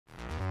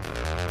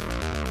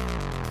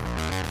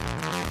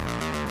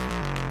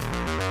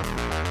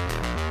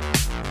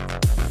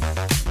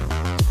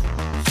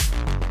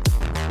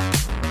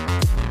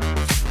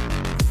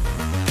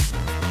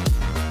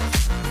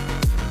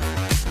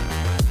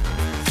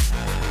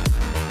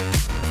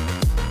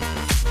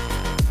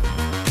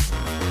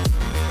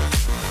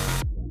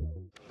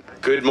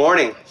Good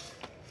morning.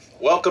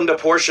 Welcome to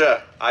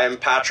Porsche. I am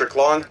Patrick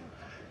Long.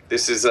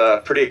 This is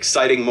a pretty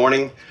exciting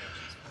morning.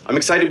 I'm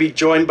excited to be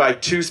joined by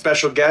two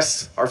special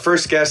guests. Our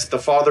first guest, the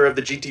father of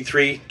the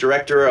GT3,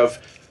 director of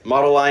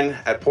Model Line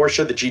at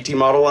Porsche, the GT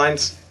Model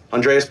Lines,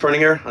 Andreas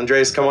Perninger.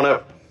 Andreas, come on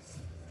up.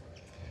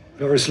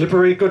 Very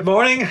slippery. Good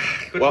morning.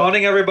 Good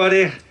morning,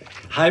 everybody.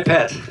 Hi,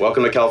 Pat.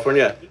 Welcome to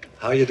California.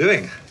 How are you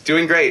doing?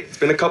 Doing great. It's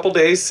been a couple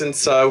days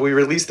since we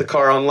released the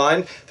car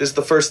online. This is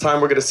the first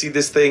time we're going to see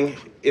this thing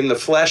in the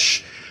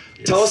flesh.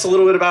 Yes. Tell us a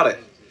little bit about it.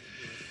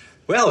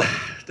 Well,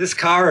 this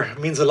car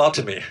means a lot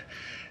to me.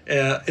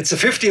 It's the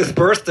 50th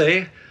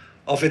birthday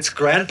of its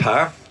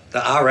grandpa, the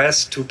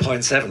RS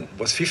 2.7. It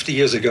was 50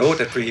 years ago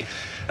that we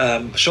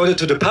showed it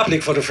to the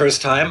public for the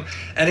first time.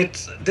 And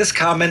this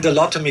car meant a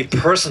lot to me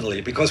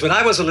personally, because when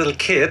I was a little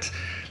kid,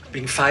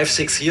 being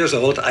 5-6 years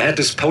old, I had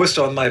this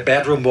poster on my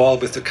bedroom wall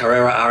with the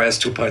Carrera RS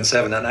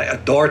 2.7, and I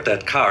adored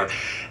that car.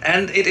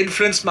 And it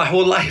influenced my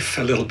whole life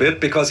a little bit,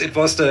 because it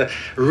was the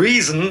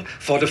reason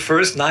for the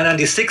first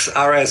 996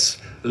 RS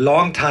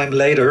long time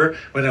later,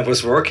 when I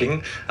was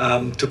working,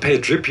 to pay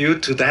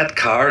tribute to that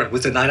car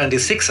with the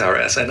 996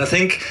 RS. And I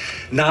think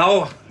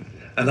now,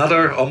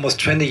 another almost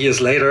 20 years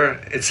later,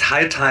 it's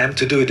high time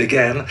to do it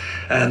again.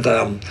 And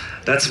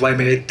that's why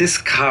we made this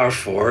car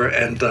for.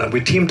 And we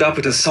teamed up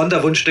with the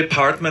Sonderwunsch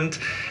department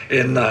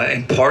in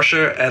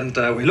Porsche. And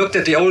we looked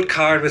at the old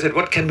car and we said,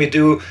 what can we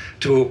do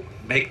to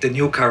make the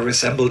new car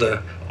resemble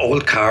the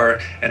old car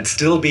and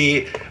still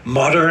be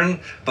modern,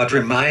 but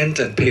remind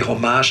and pay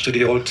homage to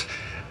the old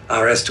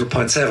RS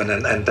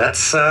 2.7. And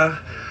that's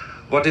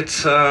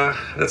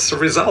that's the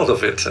result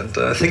of it. And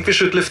I think we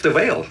should lift the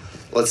veil.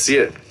 Let's see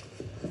it.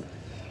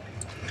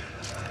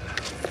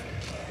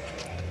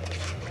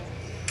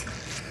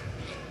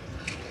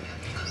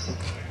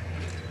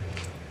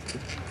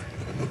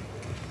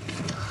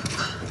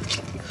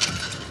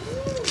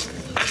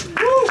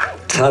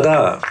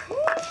 Ta-da!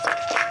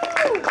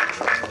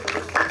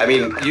 I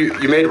mean,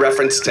 you made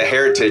reference to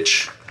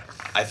heritage.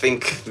 I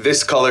think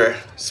this color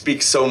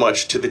speaks so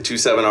much to the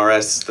 2.7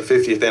 RS, the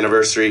 50th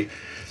anniversary,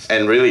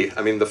 and really,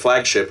 I mean, the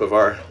flagship of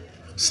our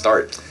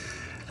start.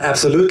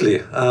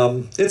 Absolutely.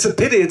 It's a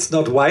pity it's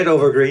not white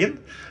over green,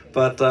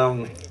 but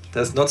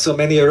there's not so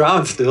many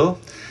around still.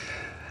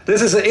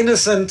 This is an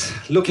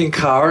innocent-looking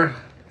car.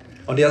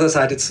 On the other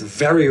side, it's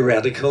very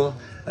radical,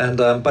 and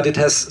but it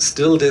has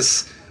still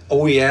this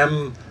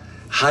OEM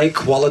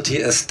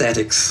high-quality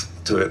aesthetics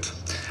to it.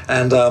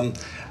 And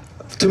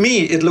to me,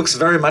 it looks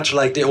very much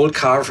like the old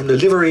car from the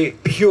livery,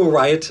 pure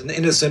white, an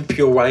innocent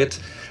pure white,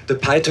 the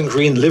Python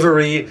green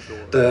livery,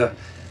 the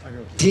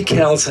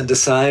decals on the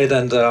side,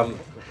 and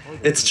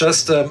it's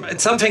just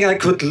it's something I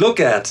could look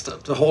at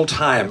the whole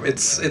time.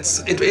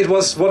 It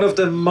was one of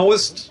the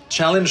most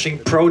challenging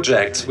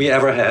projects we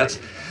ever had.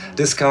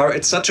 This car,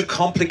 it's such a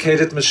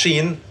complicated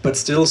machine, but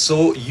still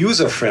so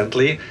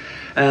user-friendly,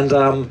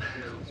 and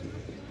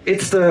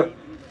it's the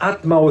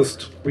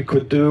utmost we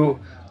could do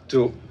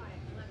to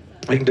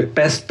bring the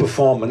best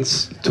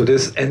performance to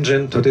this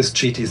engine, to this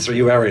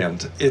GT3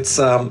 variant. It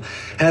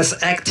has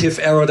active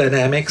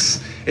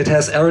aerodynamics. It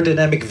has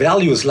aerodynamic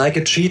values like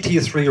a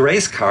GT3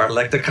 race car,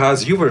 like the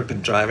cars you have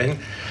been driving,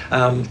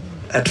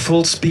 at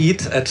full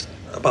speed, at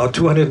about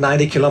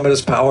 290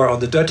 kilometers per hour on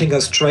the Döttinger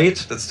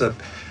Straight. That's the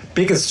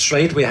biggest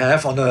straight we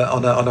have on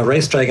a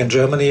racetrack in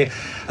Germany.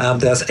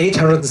 There's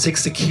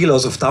 860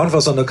 kilos of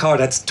downforce on the car.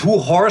 That's 2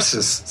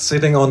 horses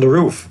sitting on the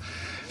roof,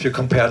 if you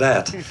compare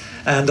that.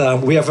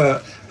 And we have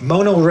a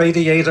mono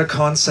radiator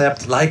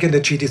concept, like in the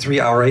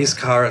GT3 R race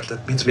car.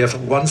 That means we have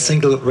one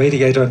single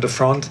radiator in the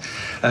front,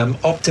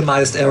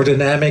 optimized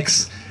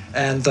aerodynamics,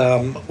 and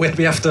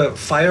we have the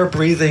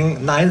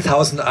fire-breathing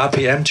 9,000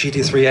 RPM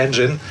GT3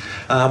 engine,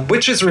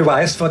 which is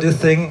revised for this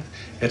thing.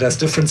 It has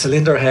different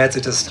cylinder heads,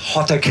 it has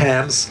hotter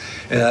cams,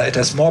 it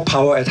has more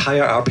power at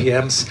higher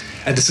RPMs,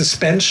 and the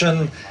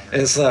suspension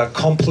is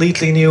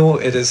completely new.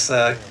 It is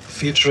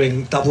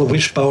featuring double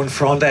wishbone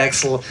front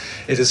axle.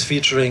 It is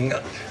featuring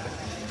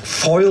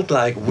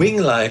foiled-like,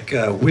 wing-like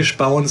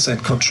wishbones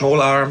and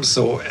control arms,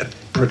 so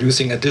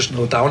producing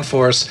additional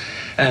downforce.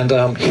 And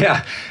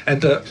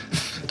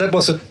that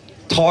was a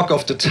talk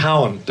of the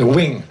town, the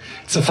wing.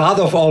 It's the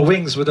father of all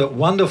wings with a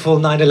wonderful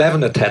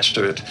 911 attached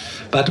to it.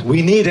 But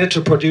we needed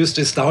to produce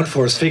these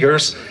downforce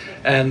figures,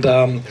 and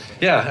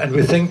and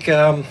we think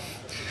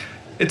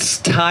it's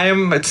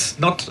time. It's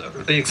not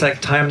the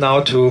exact time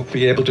now to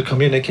be able to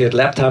communicate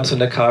lap times in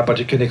the car, but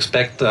you can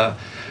expect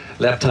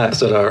lap times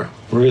that are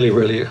really,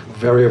 really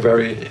very,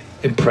 very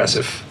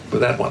impressive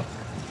with that one.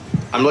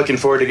 I'm looking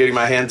forward to getting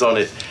my hands on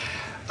it.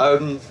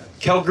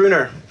 Kel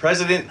Gruner,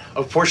 president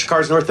of Porsche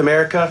Cars North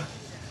America,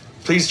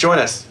 please join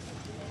us.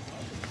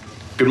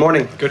 Good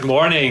morning. Good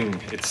morning.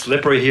 It's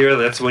slippery here.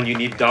 That's when you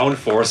need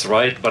downforce,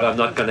 right? But I'm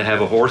not going to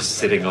have a horse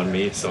sitting on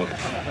me, so.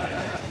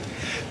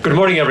 Good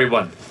morning,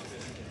 everyone.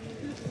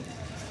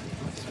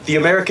 The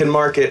American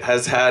market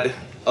has had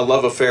a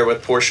love affair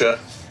with Porsche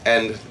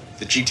and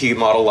the GT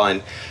model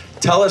line.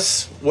 Tell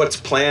us what's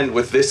planned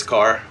with this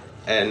car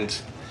and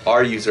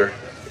our user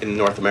in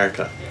North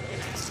America.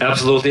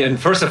 Absolutely. And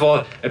first of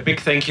all, a big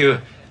thank you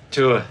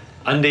to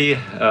Andy.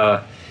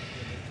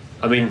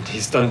 I mean,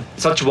 he's done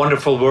such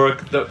wonderful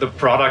work. The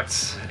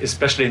products,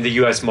 especially in the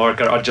US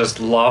market, are just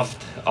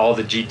loved. All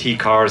the GT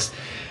cars.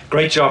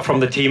 Great job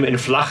from the team in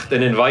Flacht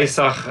and in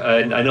Weissach.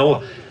 And I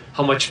know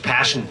how much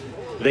passion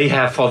they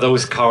have for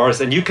those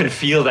cars. And you can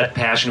feel that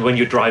passion when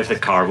you drive the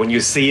car, when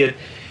you see it.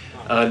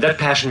 That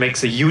passion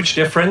makes a huge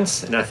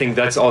difference. And I think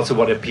that's also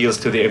what appeals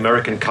to the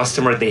American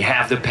customer. They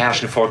have the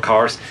passion for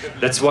cars.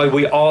 That's why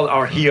we all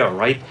are here,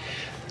 right?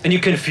 And you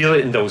can feel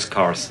it in those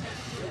cars.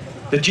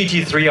 The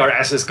GT3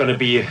 RS is going to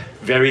be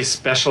very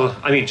special.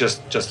 I mean,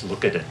 just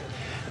look at it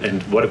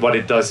and what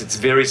it does. It's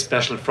very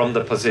special from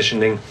the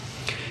positioning.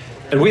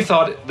 And we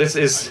thought this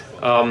is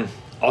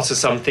also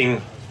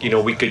something, you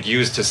know, we could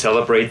use to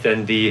celebrate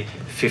then the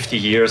 50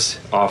 years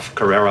of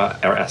Carrera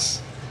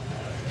RS.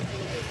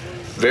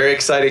 Very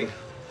exciting.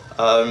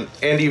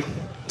 Andy,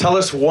 tell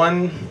us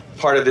one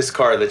part of this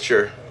car that's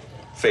your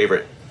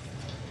favorite.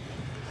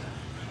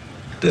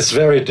 It's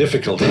very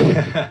difficult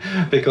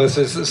because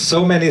there's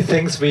so many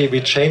things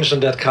we changed in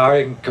that car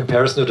in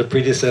comparison to the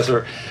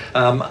predecessor.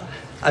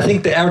 I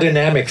think the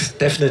aerodynamics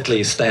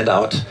definitely stand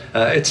out.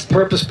 It's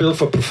purpose-built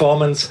for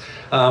performance.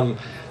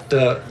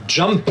 The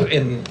jump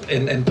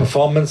in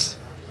performance,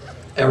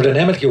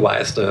 aerodynamically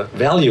wise, the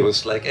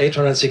values like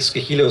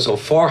 860 kilos or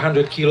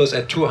 400 kilos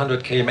at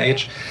 200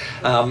 km/h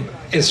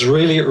is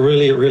really,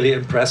 really, really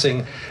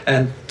impressive.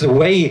 And the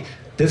way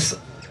this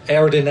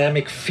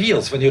aerodynamic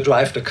feels when you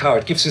drive the car,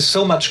 it gives you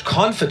so much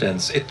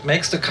confidence. It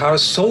makes the car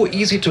so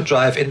easy to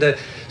drive in the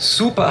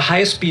super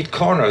high-speed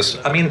corners.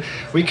 I mean,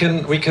 we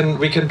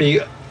can be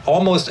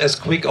almost as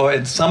quick, or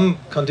in some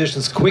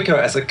conditions quicker,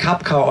 as a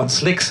cup car on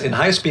slicks in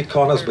high-speed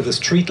corners with a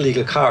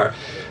street-legal car.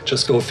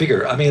 Just go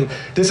figure. I mean,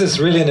 this is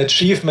really an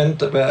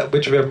achievement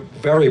which we're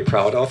very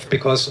proud of,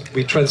 because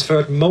we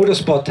transferred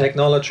motorsport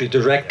technology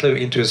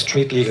directly into a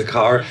street-legal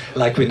car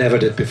like we never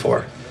did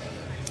before.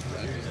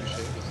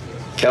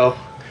 Kel,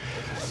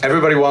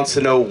 everybody wants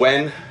to know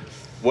when,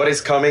 what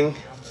is coming,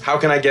 how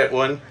can I get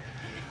one?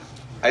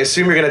 I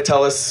assume you're going to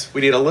tell us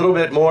we need a little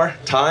bit more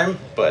time,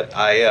 but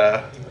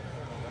I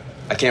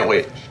can't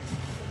wait.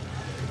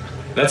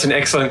 That's an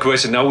excellent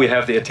question. Now we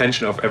have the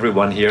attention of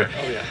everyone here.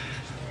 Oh, yeah.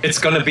 It's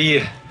going to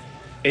be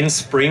in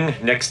spring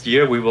next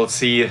year. We will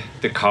see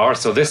the car.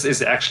 So this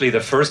is actually the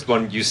first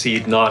one. You see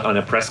it not on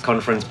a press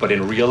conference, but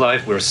in real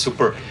life. We're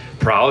super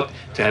proud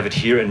to have it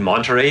here in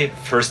Monterey.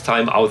 First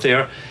time out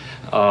there.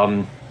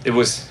 It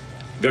was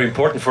very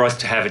important for us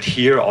to have it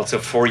here, also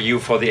for you,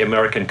 for the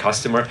American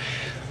customer.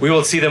 We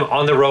will see them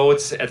on the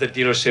roads at the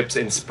dealerships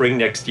in spring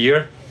next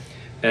year.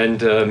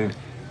 And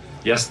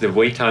yes, the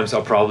wait times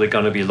are probably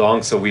going to be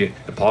long, so we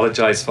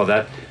apologize for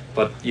that.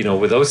 But, you know,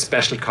 with those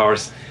special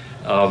cars,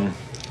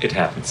 it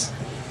happens.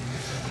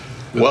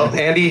 Well,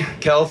 Andy,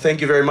 Kel,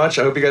 thank you very much.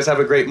 I hope you guys have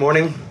a great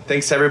morning.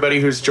 Thanks to everybody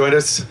who's joined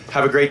us.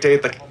 Have a great day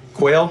at the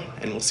Quail,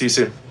 and we'll see you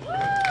soon.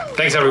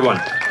 Thanks, everyone.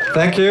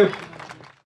 Thank you.